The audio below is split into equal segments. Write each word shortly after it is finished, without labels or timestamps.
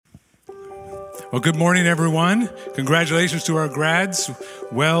Well, good morning, everyone. Congratulations to our grads.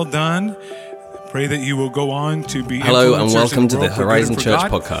 Well done. Pray that you will go on to be Hello and influencers welcome in the to the world for Horizon good Church and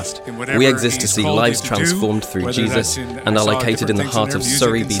for God, podcast. in whatever We exist to He's see called lives you to do, transformed through whether Jesus that's in, and I are saw located in the different heart things of in their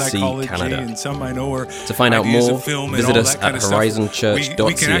Surrey, music and BC, psychology, Canada. and some I know are To find out ideas more, of film and visit all us that kind at of stuff. horizonchurch.ca.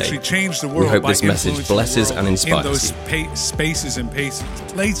 We can actually change the world. We hope by this message influencing blesses the world and inspires in those you. spaces and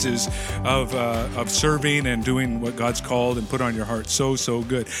places of serving and doing what God's called and put on your heart. So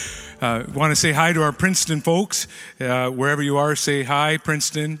good. Want to say hi to our Princeton folks. Wherever you are, say hi,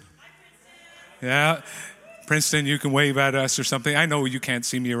 Princeton. Yeah. Princeton, you can wave at us or something. I know you can't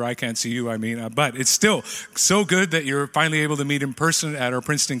see me or I can't see you, but it's still so good that you're finally able to meet in person at our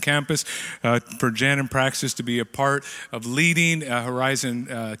Princeton campus. For Jan and Praxis to be a part of leading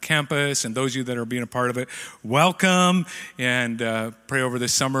Horizon campus, and those of you that are being a part of it, welcome, and pray over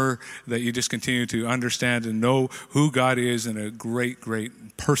this summer that you just continue to understand and know who God is in a great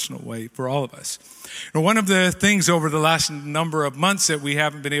personal way for all of us. Now, one of the things over the last number of months that we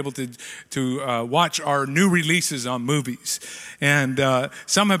haven't been able to watch are new releases on movies. And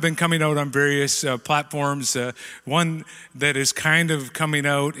some have been coming out on various platforms. One that is kind of coming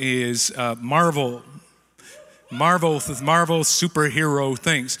out is Marvel superhero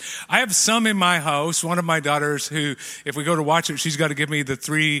things. I have some in my house. One of my daughters who, if we go to watch it, she's got to give me the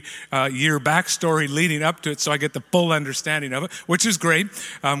 3-year backstory leading up to it so I get the full understanding of it, which is great.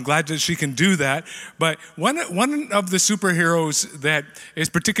 I'm glad that she can do that. But one of the superheroes that is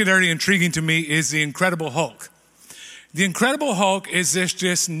particularly intriguing to me is the Incredible Hulk. The Incredible Hulk is this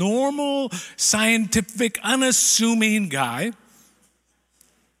just normal, scientific, unassuming guy,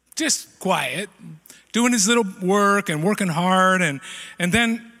 just quiet, doing his little work and working hard, and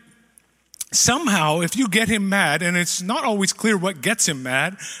then somehow, if you get him mad, and it's not always clear what gets him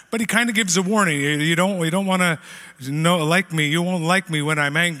mad, but he kind of gives a warning. You don't want to like me. You won't like me when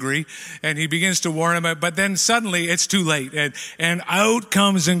I'm angry. And he begins to warn him, but then suddenly it's too late. And out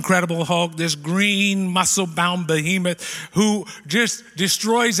comes Incredible Hulk, this green, muscle-bound behemoth who just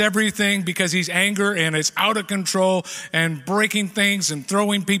destroys everything because he's angry and it's out of control and breaking things and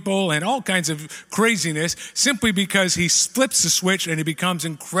throwing people and all kinds of craziness simply because he flips the switch and he becomes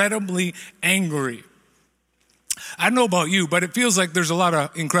incredibly angry. I don't know about you, but it feels like there's a lot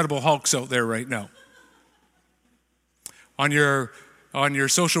of Incredible Hulks out there right now. On your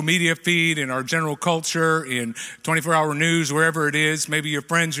social media feed, in our general culture, in 24-hour news, wherever it is, maybe your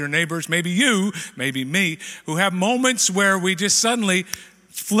friends, your neighbors, maybe you, maybe me, who have moments where we just suddenly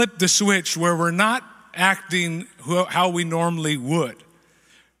flip the switch, where we're not acting how we normally would.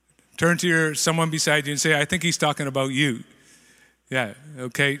 Turn to someone beside you and say, I think he's talking about you. Yeah,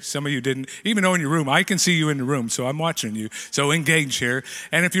 okay, some of you didn't. Even though in your room, I can see you in the room, so I'm watching you. So engage here.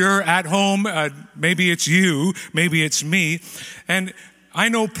 And if you're at home, maybe it's you, maybe it's me. And I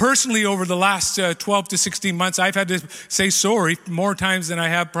know personally over the last 12 to 16 months, I've had to say sorry more times than I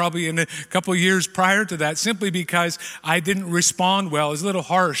have probably in a couple of years prior to that, simply because I didn't respond well. I was a little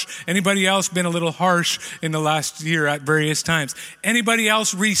harsh. Anybody else been a little harsh in the last year at various times? Anybody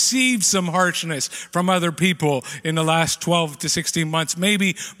else received some harshness from other people in the last 12 to 16 months?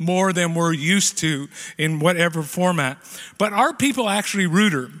 Maybe more than we're used to in whatever format. But are people actually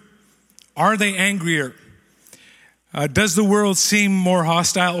ruder? Are they angrier? Does the world seem more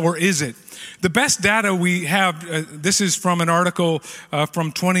hostile, or is it? The best data we have, this is from an article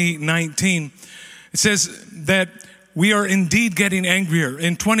from 2019. It says that we are indeed getting angrier.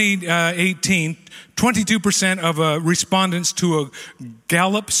 In 2018, 22% of respondents to a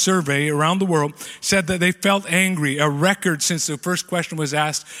Gallup survey around the world said that they felt angry, a record since the first question was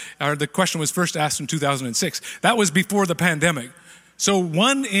asked, or the question was first asked in 2006. That was before the pandemic. So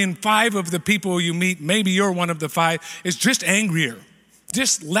 1 in 5 of the people you meet, maybe you're one of the 5, is just angrier,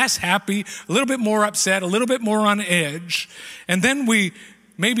 just less happy, a little bit more upset, a little bit more on edge. And then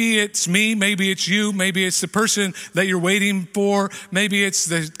maybe it's me, maybe it's you, maybe it's the person that you're waiting for, maybe it's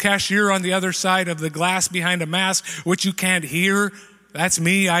the cashier on the other side of the glass behind a mask, which you can't hear. That's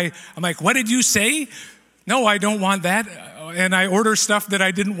me. I'm like, what did you say? No, I don't want that. And I order stuff that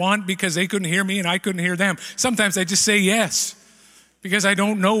I didn't want because they couldn't hear me and I couldn't hear them. Sometimes I just say yes, because I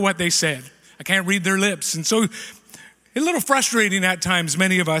don't know what they said. I can't read their lips. And so a little frustrating at times,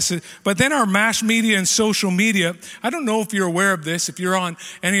 many of us. But then our mass media and social media, I don't know if you're aware of this, if you're on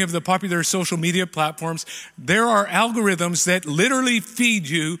any of the popular social media platforms, there are algorithms that literally feed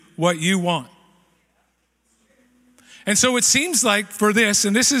you what you want. And so it seems like for this,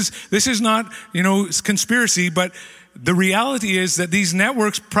 and this is not, conspiracy, but the reality is that these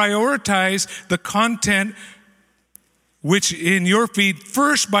networks prioritize the content which in your feed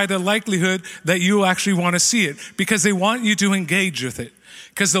first by the likelihood that you actually want to see it, because they want you to engage with it.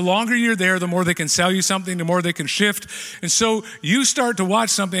 Because the longer you're there, the more they can sell you something, the more they can shift. And so you start to watch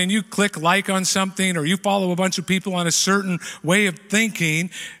something and you click like on something, or you follow a bunch of people on a certain way of thinking.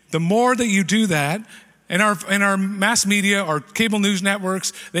 The more that you do that, and our mass media, our cable news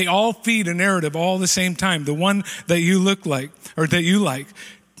networks, they all feed a narrative all the same time, the one that you look like or that you like.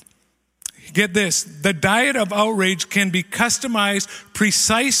 Get this, the diet of outrage can be customized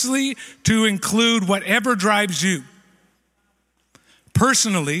precisely to include whatever drives you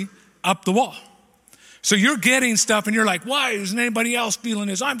personally up the wall. So you're getting stuff and you're like, why isn't anybody else feeling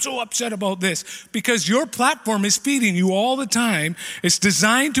this? I'm so upset about this. Because your platform is feeding you all the time. It's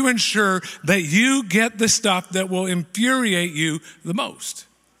designed to ensure that you get the stuff that will infuriate you the most.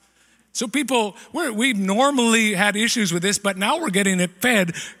 So people, we've normally had issues with this, but now we're getting it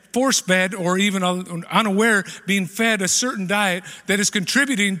fed, force-fed, or even unaware, being fed a certain diet that is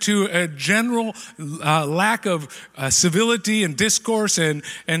contributing to a general lack of civility and discourse, and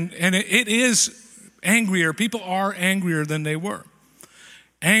it is angrier. People are angrier than they were.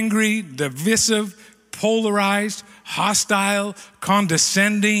 Angry, divisive, polarized, hostile,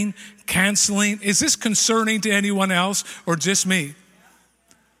 condescending, canceling. Is this concerning to anyone else or just me?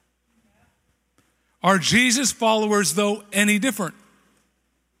 Are Jesus followers, though, any different?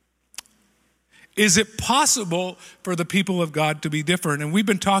 Is it possible for the people of God to be different? And we've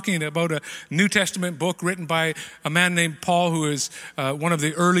been talking about a New Testament book written by a man named Paul, who is one of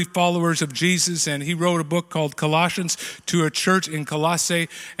the early followers of Jesus. And he wrote a book called Colossians to a church in Colossae.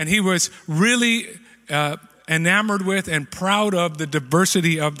 And he was really enamored with and proud of the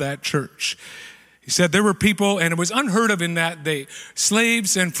diversity of that church. He said there were people, and it was unheard of in that day,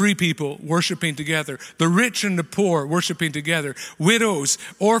 slaves and free people worshiping together, the rich and the poor worshiping together, widows,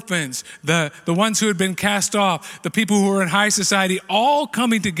 orphans, the ones who had been cast off, the people who were in high society, all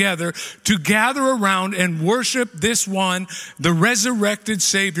coming together to gather around and worship this one, the resurrected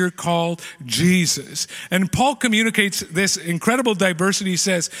Savior called Jesus. And Paul communicates this incredible diversity. He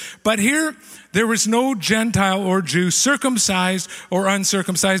says, but here there was no Gentile or Jew, circumcised or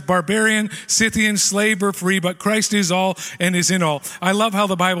uncircumcised, barbarian, Scythian, slave or free, but Christ is all and is in all. I love how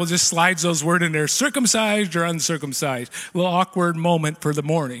the Bible just slides those words in there, circumcised or uncircumcised. A little awkward moment for the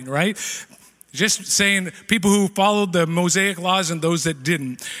morning, right? Just saying people who followed the Mosaic laws and those that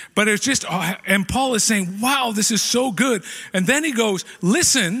didn't. But it's just, and Paul is saying, wow, this is so good. And then he goes,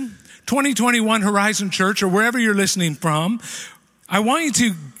 listen, 2021 Horizon Church, or wherever you're listening from, I want you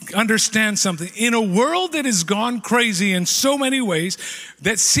to understand something. In a world that has gone crazy in so many ways,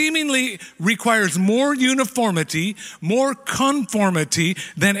 that seemingly requires more uniformity, more conformity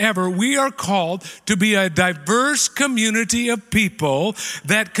than ever, we are called to be a diverse community of people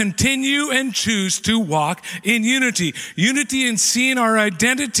that continue and choose to walk in unity. Unity in seeing our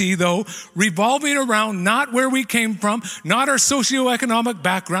identity, though, revolving around not where we came from, not our socioeconomic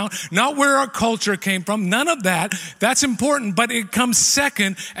background, not where our culture came from, none of that. That's important, but it comes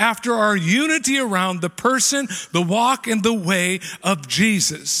second after our unity around the person, the walk, and the way of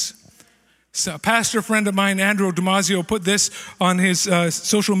Jesus. So a pastor friend of mine, Andrew Damasio, put this on his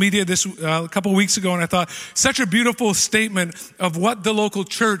social media a couple weeks ago, and I thought, such a beautiful statement of what the local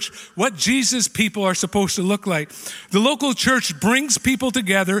church, what Jesus people are supposed to look like. The local church brings people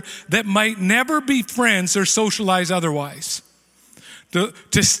together that might never be friends or socialize otherwise.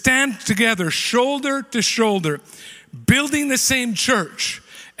 To stand together, shoulder to shoulder, building the same church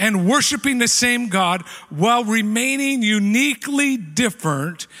and worshiping the same God while remaining uniquely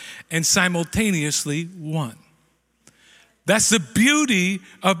different and simultaneously one. That's the beauty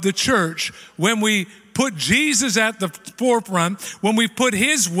of the church when we put Jesus at the forefront, when we put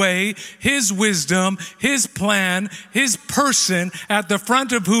his way, his wisdom, his plan, his person at the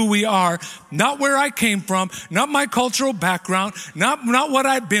front of who we are, not where I came from, not my cultural background, not what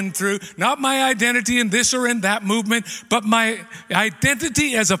I've been through, not my identity in this or in that movement, but my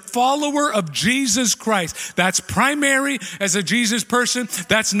identity as a follower of Jesus Christ. That's primary as a Jesus person.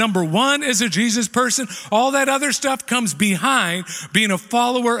 That's number one as a Jesus person. All that other stuff comes behind being a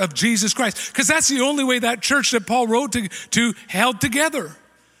follower of Jesus Christ, because that's the only way that church that Paul wrote to held together.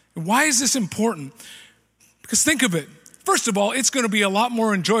 Why is this important? Because think of it. First of all, it's going to be a lot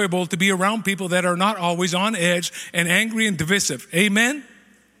more enjoyable to be around people that are not always on edge and angry and divisive. Amen?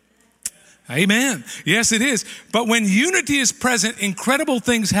 Amen. Yes, it is. But when unity is present, incredible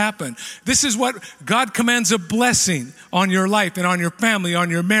things happen. This is what God commands a blessing on your life and on your family, on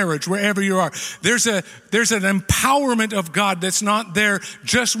your marriage, wherever you are. There's an empowerment of God that's not there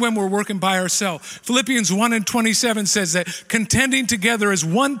just when we're working by ourselves. Philippians 1:27 says that contending together as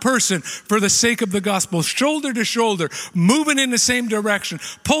one person for the sake of the gospel, shoulder to shoulder, moving in the same direction,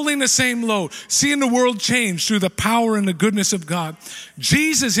 pulling the same load, seeing the world change through the power and the goodness of God.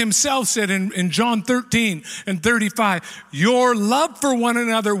 Jesus himself said in John 13:35, your love for one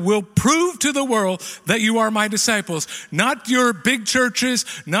another will prove to the world that you are my disciples. Not your big churches,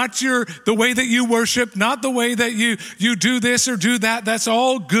 not the way that you worship, not the way that you do this or do that. That's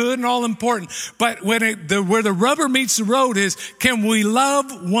all good and all important. But where the rubber meets the road is, can we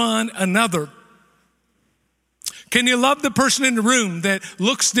love one another? Can you love the person in the room that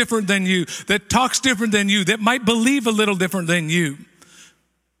looks different than you, that talks different than you, that might believe a little different than you?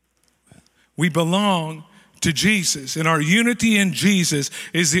 We belong to Jesus, and our unity in Jesus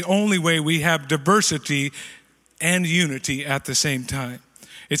is the only way we have diversity and unity at the same time.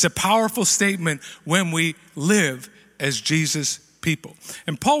 It's a powerful statement when we live as Jesus people.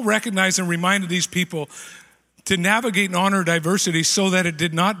 And Paul recognized and reminded these people to navigate and honor diversity so that it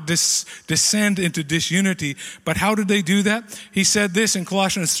did not descend into disunity. But how did they do that? He said this in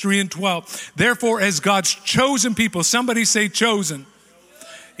Colossians 3:12. Therefore, as God's chosen people, somebody say chosen.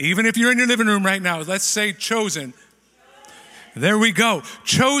 Even if you're in your living room right now, let's say chosen. There we go.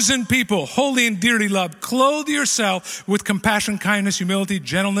 Chosen people, holy and dearly loved. Clothe yourself with compassion, kindness, humility,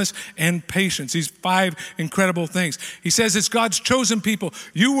 gentleness, and patience. These 5 incredible things. He says it's God's chosen people.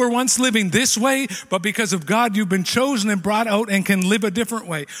 You were once living this way, but because of God, you've been chosen and brought out and can live a different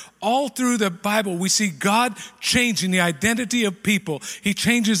way. All through the Bible, we see God changing the identity of people. He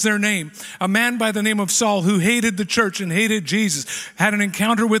changes their name. A man by the name of Saul, who hated the church and hated Jesus, had an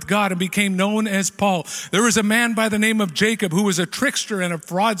encounter with God and became known as Paul. There was a man by the name of Jacob, who was a trickster and a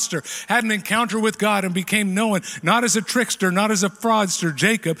fraudster, had an encounter with God and became known not as a trickster, not as a fraudster,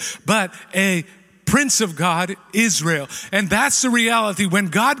 Jacob, but a Prince of God, Israel. And that's the reality. When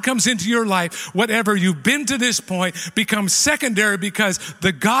God comes into your life, whatever you've been to this point becomes secondary, because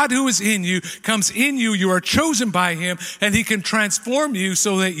the God who is in you comes in you. You are chosen by him, and he can transform you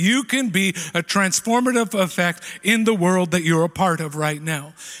so that you can be a transformative effect in the world that you're a part of right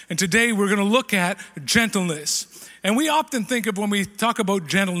now. And today we're going to look at gentleness. And we often think of, when we talk about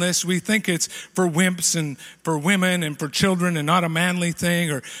gentleness, we think it's for wimps and for women and for children and not a manly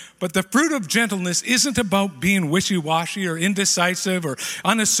thing. But the fruit of gentleness isn't about being wishy-washy or indecisive or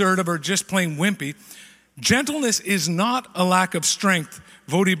unassertive or just plain wimpy. Gentleness is not a lack of strength,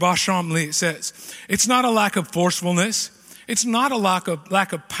 Vodi Basham says. It's not a lack of forcefulness. It's not a lack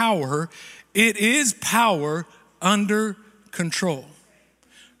of power. It is power under control.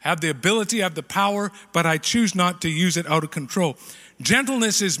 Have the ability, have the power, but I choose not to use it out of control.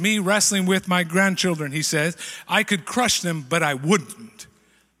 Gentleness is me wrestling with my grandchildren, he says. I could crush them, but I wouldn't.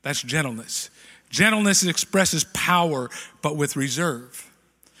 That's gentleness. Gentleness expresses power, but with reserve.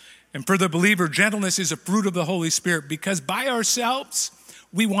 And for the believer, gentleness is a fruit of the Holy Spirit, because by ourselves,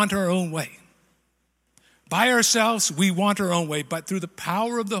 we want our own way. By ourselves, we want our own way, but through the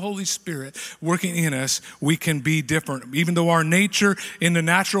power of the Holy Spirit working in us, we can be different. Even though our nature in the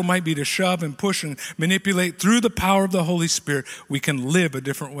natural might be to shove and push and manipulate, through the power of the Holy Spirit, we can live a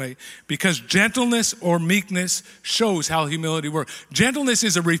different way. Because gentleness or meekness shows how humility works. Gentleness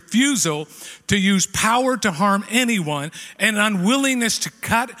is a refusal to use power to harm anyone, and unwillingness to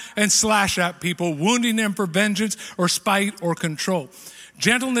cut and slash at people, wounding them for vengeance or spite or control.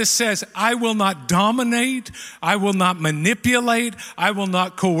 Gentleness says, I will not dominate, I will not manipulate, I will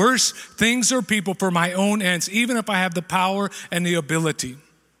not coerce things or people for my own ends, even if I have the power and the ability.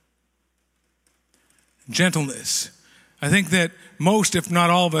 Gentleness. I think that most, if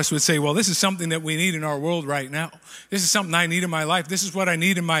not all of us, would say, well, this is something that we need in our world right now. This is something I need in my life. This is what I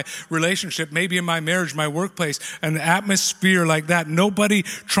need in my relationship, maybe in my marriage, my workplace, an atmosphere like that. Nobody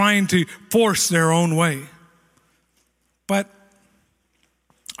trying to force their own way. But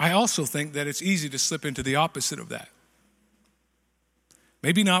I also think that it's easy to slip into the opposite of that.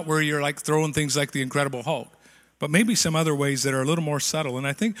 Maybe not where you're like throwing things like the Incredible Hulk, but maybe some other ways that are a little more subtle. And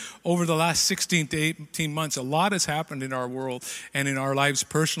I think over the last 16 to 18 months, a lot has happened in our world and in our lives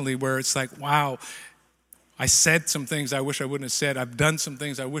personally, where it's like, wow, I said some things I wish I wouldn't have said. I've done some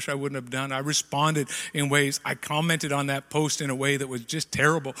things I wish I wouldn't have done. I responded in ways. I commented on that post in a way that was just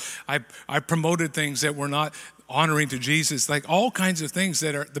terrible. I promoted things that were not honoring to Jesus, like all kinds of things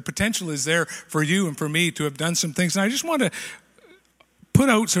that are, the potential is there for you and for me to have done some things. And I just want to put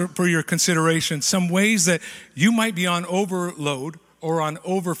out for your consideration some ways that you might be on overload or on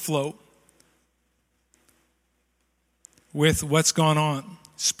overflow with what's gone on,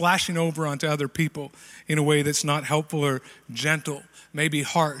 splashing over onto other people in a way that's not helpful or gentle, maybe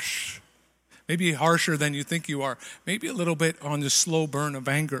harsh, maybe harsher than you think you are, maybe a little bit on the slow burn of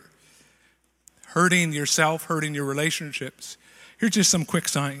anger, hurting yourself, hurting your relationships. Here's just some quick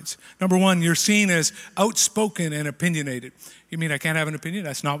signs. Number one, you're seen as outspoken and opinionated. You mean I can't have an opinion?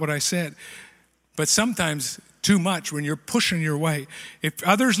 That's not what I said. But sometimes too much when you're pushing your way. If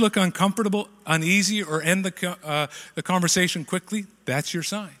others look uncomfortable, uneasy, or end the conversation quickly, that's your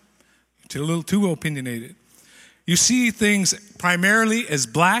sign. You're a little too opinionated. You see things primarily as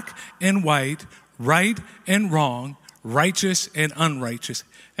black and white, right and wrong, righteous and unrighteous.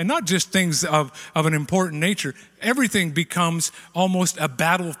 And not just things of an important nature. Everything becomes almost a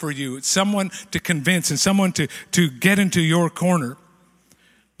battle for you. It's someone to convince and someone to get into your corner.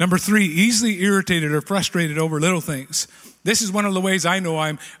 Number three, easily irritated or frustrated over little things. This is one of the ways I know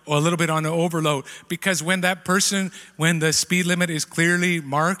I'm a little bit on the overload, because when the speed limit is clearly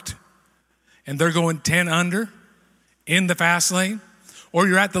marked and they're going 10 under in the fast lane, or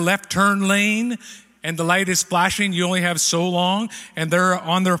you're at the left turn lane and the light is flashing, you only have so long, and they're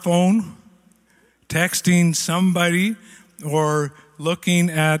on their phone texting somebody or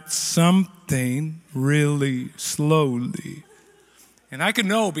looking at something really slowly. And I can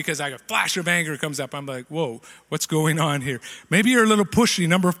know because a flash of anger comes up. I'm like, whoa, what's going on here? Maybe you're a little pushy.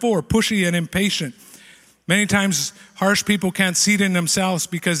 Number four, pushy and impatient. Many times harsh people can't see it in themselves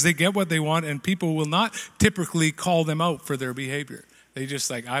because they get what they want, and people will not typically call them out for their behavior. They just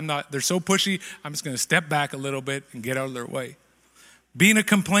they're so pushy, I'm just going to step back a little bit and get out of their way. Being a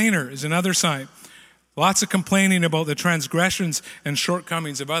complainer is another sign. Lots of complaining about the transgressions and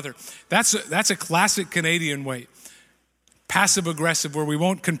shortcomings of others. That's a classic Canadian way. Passive aggressive, where we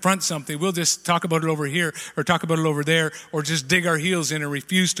won't confront something. We'll just talk about it over here or talk about it over there, or just dig our heels in and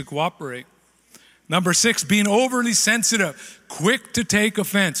refuse to cooperate. Number six, being overly sensitive, quick to take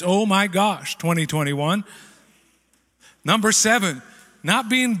offense. Oh my gosh, 2021. Number seven, not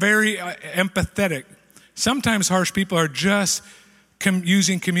being very empathetic. Sometimes harsh people are just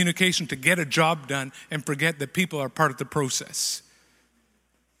using communication to get a job done and forget that people are part of the process.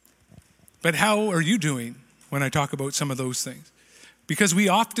 But how are you doing when I talk about some of those things? Because we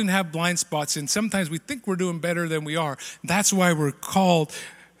often have blind spots, and sometimes we think we're doing better than we are. That's why we're called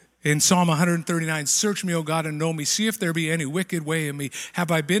in Psalm 139, search me, O God, and know me. See if there be any wicked way in me. Have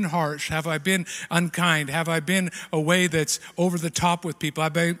I been harsh? Have I been unkind? Have I been a way that's over the top with people?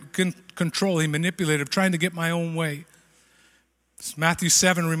 I've been controlling, manipulative, trying to get my own way. Matthew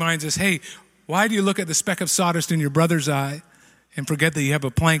 7 reminds us, hey, why do you look at the speck of sawdust in your brother's eye and forget that you have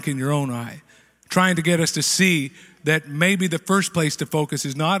a plank in your own eye? Trying to get us to see that maybe the first place to focus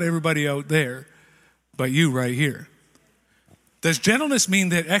is not everybody out there, but you right here. Does gentleness mean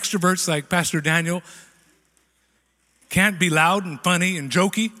that extroverts like Pastor Daniel can't be loud and funny and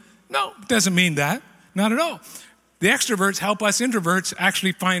jokey? No, it doesn't mean that. Not at all. The extroverts help us introverts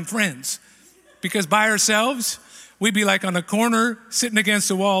actually find friends. Because by ourselves, we'd be like on a corner, sitting against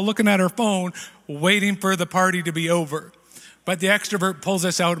the wall, looking at our phone, waiting for the party to be over. But the extrovert pulls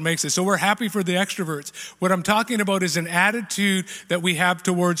us out and makes it. So we're happy for the extroverts. What I'm talking about is an attitude that we have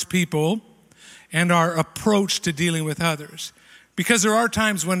towards people and our approach to dealing with others. Because there are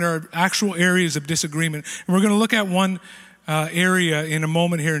times when there are actual areas of disagreement. And we're going to look at one area in a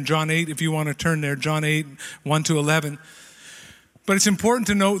moment here in John 8, if you want to turn there, John 8, 1 to 11. But it's important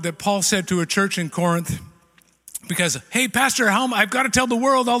to note that Paul said to a church in Corinth, because, hey, Pastor, I've got to tell the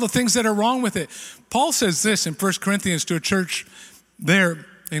world all the things that are wrong with it. Paul says this in 1 Corinthians to a church there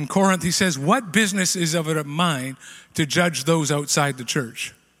in Corinth. He says, what business is of it of mine to judge those outside the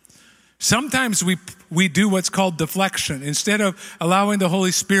church? Sometimes we do what's called deflection. Instead of allowing the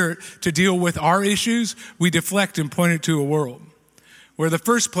Holy Spirit to deal with our issues, we deflect and point it to a world. Where the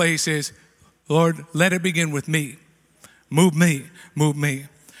first place is, Lord, let it begin with me. Move me, move me.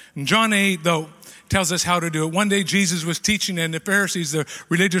 And John 8, though, tells us how to do it. One day Jesus was teaching, and the Pharisees, the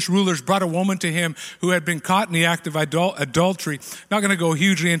religious rulers, brought a woman to him who had been caught in the act of adultery. Not going to go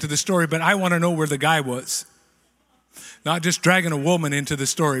hugely into the story, but I want to know where the guy was. Not just dragging a woman into the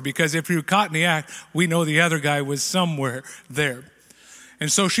story, because if you're caught in the act, we know the other guy was somewhere there.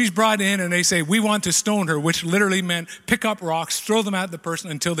 And so she's brought in, and they say, we want to stone her, which literally meant pick up rocks, throw them at the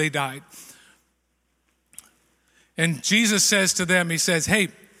person until they died. And Jesus says to them, he says, hey,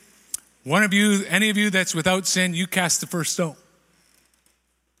 one of you, any of you that's without sin, you cast the first stone.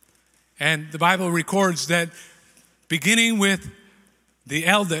 And the Bible records that beginning with the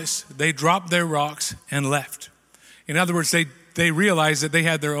eldest, they dropped their rocks and left. In other words, they realized that they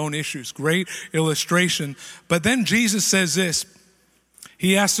had their own issues. Great illustration. But then Jesus says this.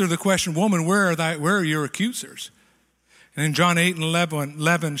 He asked her the question, woman, where are your accusers? And in John 8 and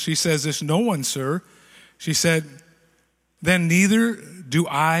 11, she says this, no one, sir. She said, then neither do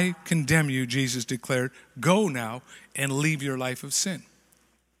I condemn you, Jesus declared. Go now and leave your life of sin.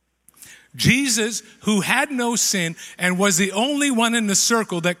 Jesus, who had no sin and was the only one in the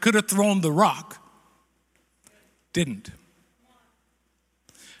circle that could have thrown the rock, didn't.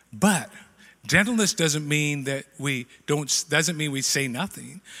 But gentleness doesn't mean that doesn't mean we say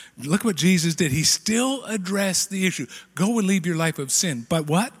nothing. Look what Jesus did. He still addressed the issue. Go and leave your life of sin. But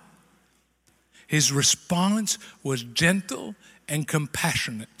what? His response was gentle and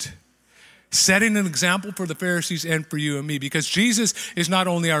compassionate, setting an example for the Pharisees and for you and me, because Jesus is not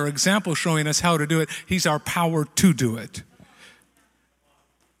only our example showing us how to do it, he's our power to do it.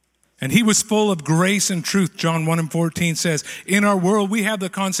 And he was full of grace and truth. John 1 and 14 says, in our world, we have the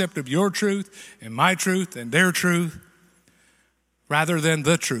concept of your truth and my truth and their truth rather than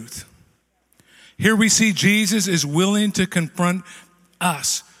the truth. Here we see Jesus is willing to confront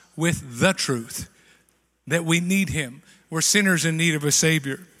us with the truth, that we need him. We're sinners in need of a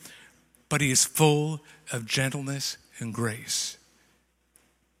Savior. But he is full of gentleness and grace.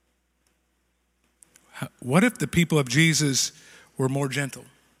 What if the people of Jesus were more gentle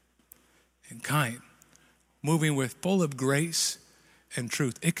and kind, moving with full of grace and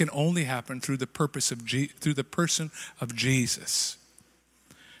truth? It can only happen through the through the person of Jesus.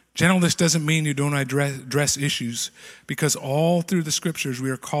 Gentleness doesn't mean you don't address issues, because all through the scriptures we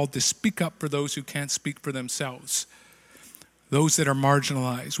are called to speak up for those who can't speak for themselves, those that are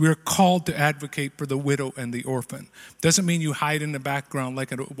marginalized. We are called to advocate for the widow and the orphan. Doesn't mean you hide in the background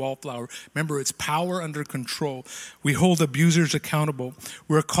like a wallflower. Remember, it's power under control. We hold abusers accountable.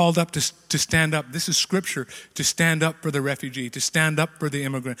 We're called up to stand up. This is scripture, to stand up for the refugee, to stand up for the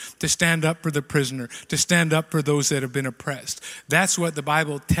immigrant, to stand up for the prisoner, to stand up for those that have been oppressed. That's what the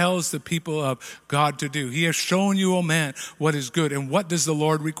Bible tells the people of God to do. He has shown you, O man, what is good. And what does the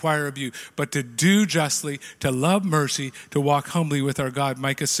Lord require of you? But to do justly, to love mercy, to walk humbly with our God,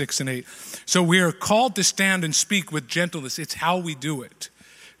 Micah 6 and 8. So we are called to stand and speak with gentleness. It's how we do it.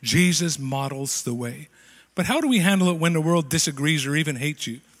 Jesus models the way. But how do we handle it when the world disagrees or even hates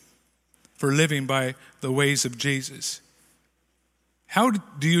you for living by the ways of Jesus? How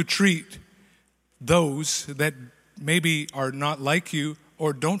do you treat those that maybe are not like you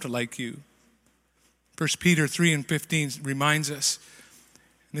or don't like you? 1 Peter 3 and 15 reminds us.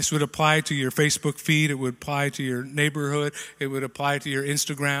 This would apply to your Facebook feed. It would apply to your neighborhood. It would apply to your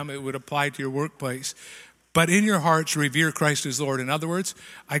Instagram. It would apply to your workplace. But in your hearts, revere Christ as Lord. In other words,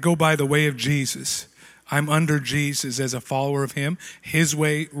 I go by the way of Jesus. I'm under Jesus as a follower of him. His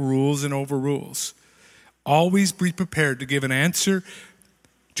way rules and overrules. Always be prepared to give an answer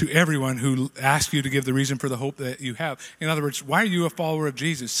to everyone who asks you to give the reason for the hope that you have. In other words, why are you a follower of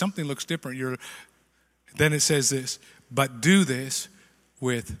Jesus? Something looks different. Then it says this, but do this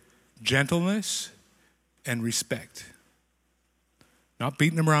with gentleness and respect. Not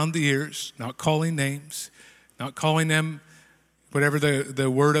beating them around the ears, not calling names, not calling them whatever the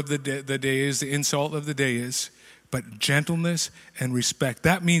word of the day is, the insult of the day is, but gentleness and respect.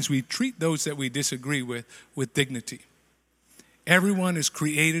 That means we treat those that we disagree with dignity. Everyone is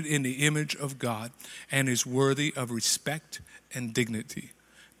created in the image of God and is worthy of respect and dignity.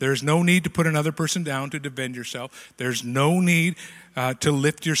 There's no need to put another person down to defend yourself. There's no need to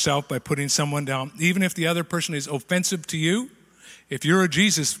lift yourself by putting someone down. Even if the other person is offensive to you, if you're a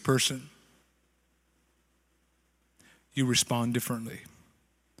Jesus person, you respond differently.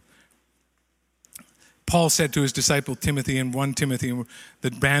 Paul said to his disciple Timothy in 1 Timothy, the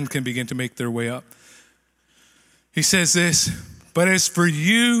band can begin to make their way up. He says this, but as for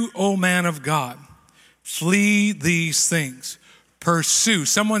you, O man of God, flee these things. Pursue.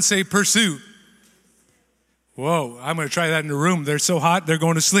 Someone say pursue. Whoa, I'm going to try that in the room. They're so hot, they're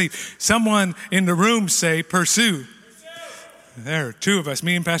going to sleep. Someone in the room say pursue. There, two of us,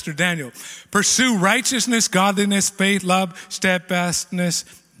 me and Pastor Daniel. Pursue righteousness, godliness, faith, love, steadfastness,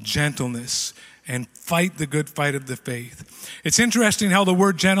 gentleness, and fight the good fight of the faith. It's interesting how the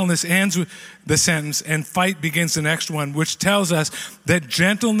word gentleness ends with the sentence and fight begins the next one, which tells us that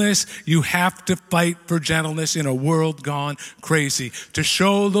gentleness, you have to fight for gentleness in a world gone crazy, to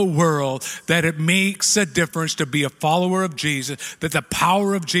show the world that it makes a difference to be a follower of Jesus, that the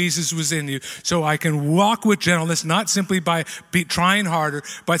power of Jesus was in you. So I can walk with gentleness, not simply by trying harder,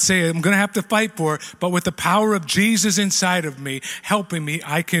 but say I'm going to have to fight for it, but with the power of Jesus inside of me, helping me,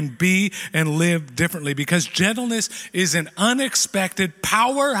 I can be and live differently, because gentleness is an unexpected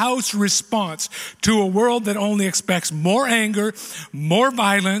powerhouse response to a world that only expects more anger, more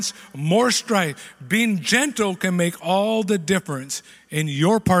violence, more strife. Being gentle can make all the difference in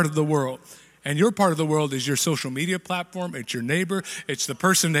your part of the world. And your part of the world is your social media platform. It's your neighbor. It's the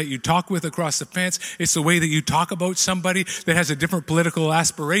person that you talk with across the fence. It's the way that you talk about somebody that has a different political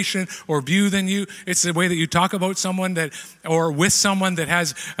aspiration or view than you. It's the way that you talk about someone or with someone that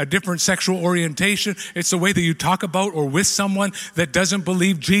has a different sexual orientation. It's the way that you talk about or with someone that doesn't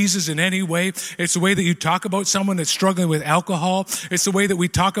believe Jesus in any way. It's the way that you talk about someone that's struggling with alcohol. It's the way that we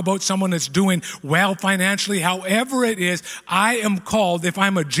talk about someone that's doing well financially. However it is, I am called, if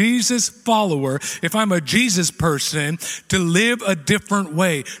I'm a Jesus follower, if I'm a Jesus person, to live a different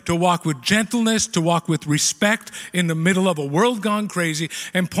way, to walk with gentleness, to walk with respect in the middle of a world gone crazy,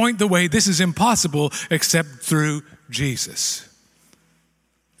 and point the way this is impossible except through Jesus.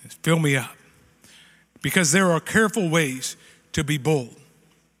 Fill me up. Because there are careful ways to be bold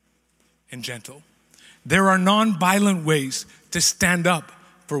and gentle. There are non-violent ways to stand up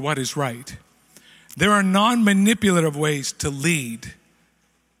for what is right. There are non-manipulative ways to lead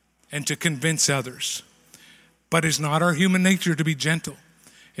and to convince others. But it's not our human nature to be gentle.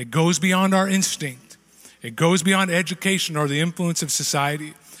 It goes beyond our instinct. It goes beyond education or the influence of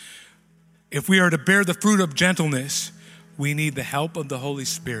society. If we are to bear the fruit of gentleness, we need the help of the Holy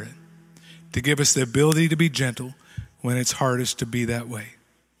Spirit to give us the ability to be gentle when it's hardest to be that way.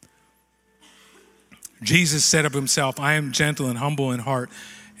 Jesus said of himself, I am gentle and humble in heart.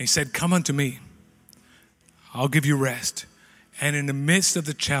 And he said, come unto me. I'll give you rest. And in the midst of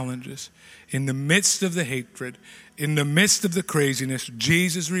the challenges, in the midst of the hatred, in the midst of the craziness,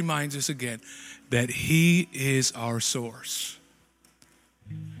 Jesus reminds us again that he is our source.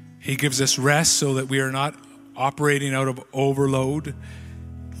 He gives us rest so that we are not operating out of overload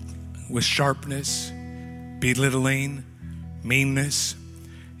with sharpness, belittling, meanness.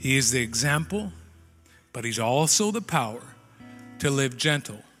 He is the example, but he's also the power to live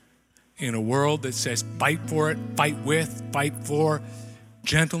gentle in a world that says fight for it, fight with, fight for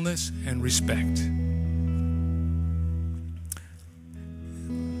gentleness and respect.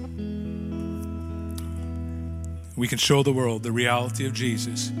 We can show the world the reality of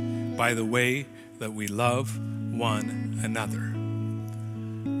Jesus by the way that we love one another.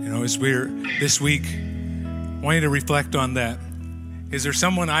 You know, as we're this week wanting to reflect on that, is there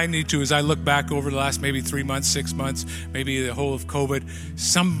someone I need to, as I look back over the last maybe 3 months, 6 months, maybe the whole of COVID,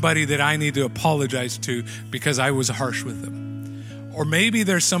 somebody that I need to apologize to because I was harsh with them? Or maybe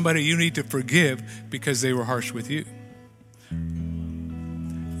there's somebody you need to forgive because they were harsh with you.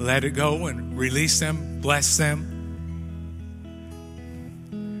 Let it go and release them, bless them.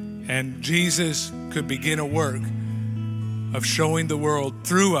 And Jesus could begin a work of showing the world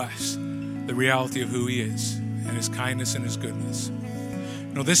through us the reality of who he is and his kindness and his goodness.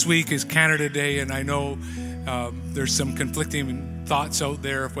 You know, this week is Canada Day, and I know there's some conflicting thoughts out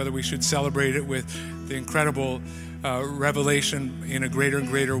there of whether we should celebrate it with the incredible revelation in a greater and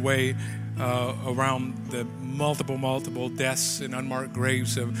greater way around the multiple deaths and unmarked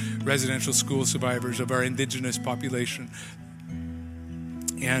graves of residential school survivors of our Indigenous population.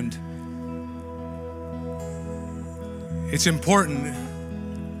 And it's important,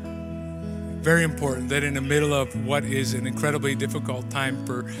 very important, that in the middle of what is an incredibly difficult time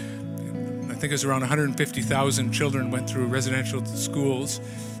for, I think it was around 150,000 children went through residential schools,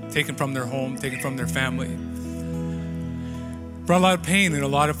 taken from their home, taken from their family. Brought a lot of pain in a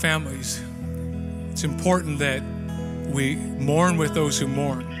lot of families. It's important that we mourn with those who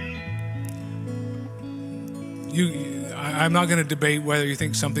mourn. I'm not going to debate whether you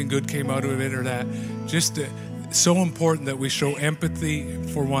think something good came out of it or that. Just so important that we show empathy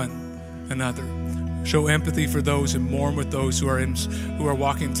for one another. Show empathy for those and mourn with those who are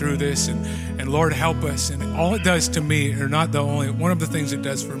walking through this. And Lord, help us. And all it does to me, or not the only, one of the things it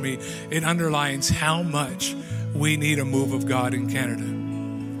does for me, it underlines how much we need a move of God in Canada.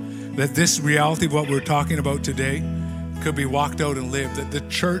 That this reality of what we're talking about today could be walked out and lived. That the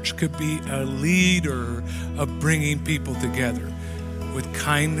church could be a leader of bringing people together with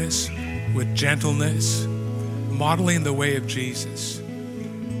kindness, with gentleness, modeling the way of Jesus.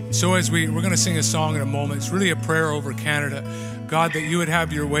 So as we're going to sing a song in a moment, it's really a prayer over Canada. God, that you would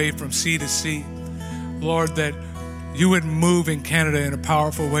have your way from sea to sea. Lord, that you would move in Canada in a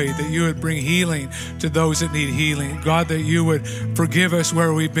powerful way, that you would bring healing to those that need healing. God, that you would forgive us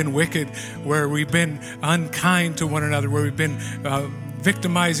where we've been wicked, where we've been unkind to one another, where we've been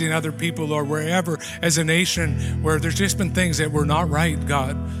victimizing other people, Lord, wherever as a nation where there's just been things that were not right,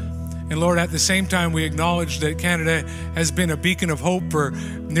 God. And Lord, at the same time, we acknowledge that Canada has been a beacon of hope for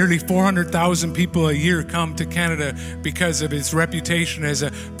nearly 400,000 people a year come to Canada because of its reputation as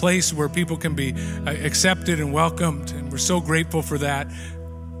a place where people can be accepted and welcomed. And we're so grateful for that,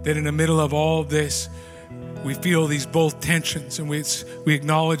 that in the middle of all this, we feel these both tensions, and we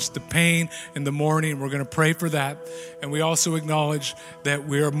acknowledge the pain in the morning. We're going to pray for that. And we also acknowledge that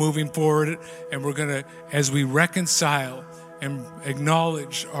we are moving forward, and we're going to, as we reconcile and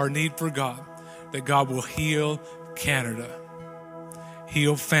acknowledge our need for God, that God will heal Canada,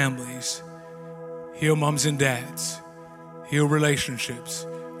 heal families, heal moms and dads, heal relationships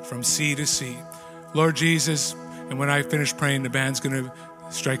from sea to sea. Lord Jesus, and when I finish praying, the band's going to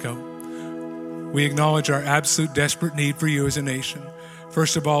strike out. We acknowledge our absolute desperate need for you as a nation.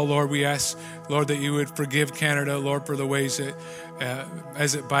 First of all, Lord, we ask, Lord, that you would forgive Canada, Lord, for the ways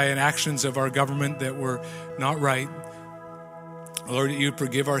that, by actions of our government that were not right. Lord, that you'd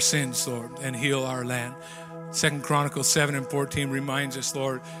forgive our sins, Lord, and heal our land. 2 Chronicles 7:14 reminds us,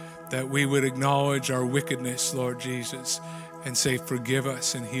 Lord, that we would acknowledge our wickedness, Lord Jesus, and say, forgive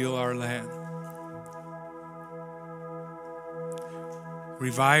us and heal our land.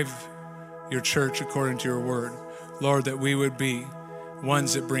 Revive your church according to your word. Lord, that we would be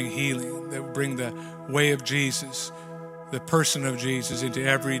ones that bring healing, that bring the way of Jesus, the person of Jesus into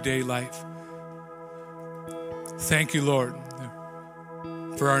everyday life. Thank you, Lord,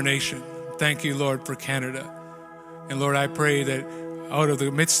 for our nation. Thank you, Lord, for Canada. And Lord, I pray that out of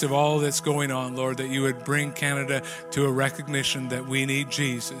the midst of all that's going on, Lord, that you would bring Canada to a recognition that we need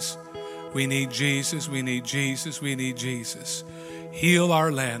Jesus. We need Jesus, we need Jesus, we need Jesus. Heal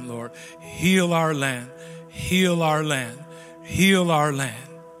our land, Lord. Heal our land. Heal our land. Heal our land.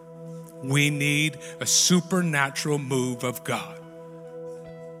 We need a supernatural move of God.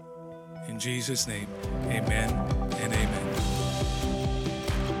 In Jesus' name, amen and amen.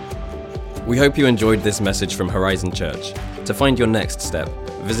 We hope you enjoyed this message from Horizon Church. To find your next step,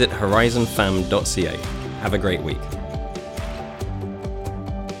 visit horizonfam.ca. Have a great week.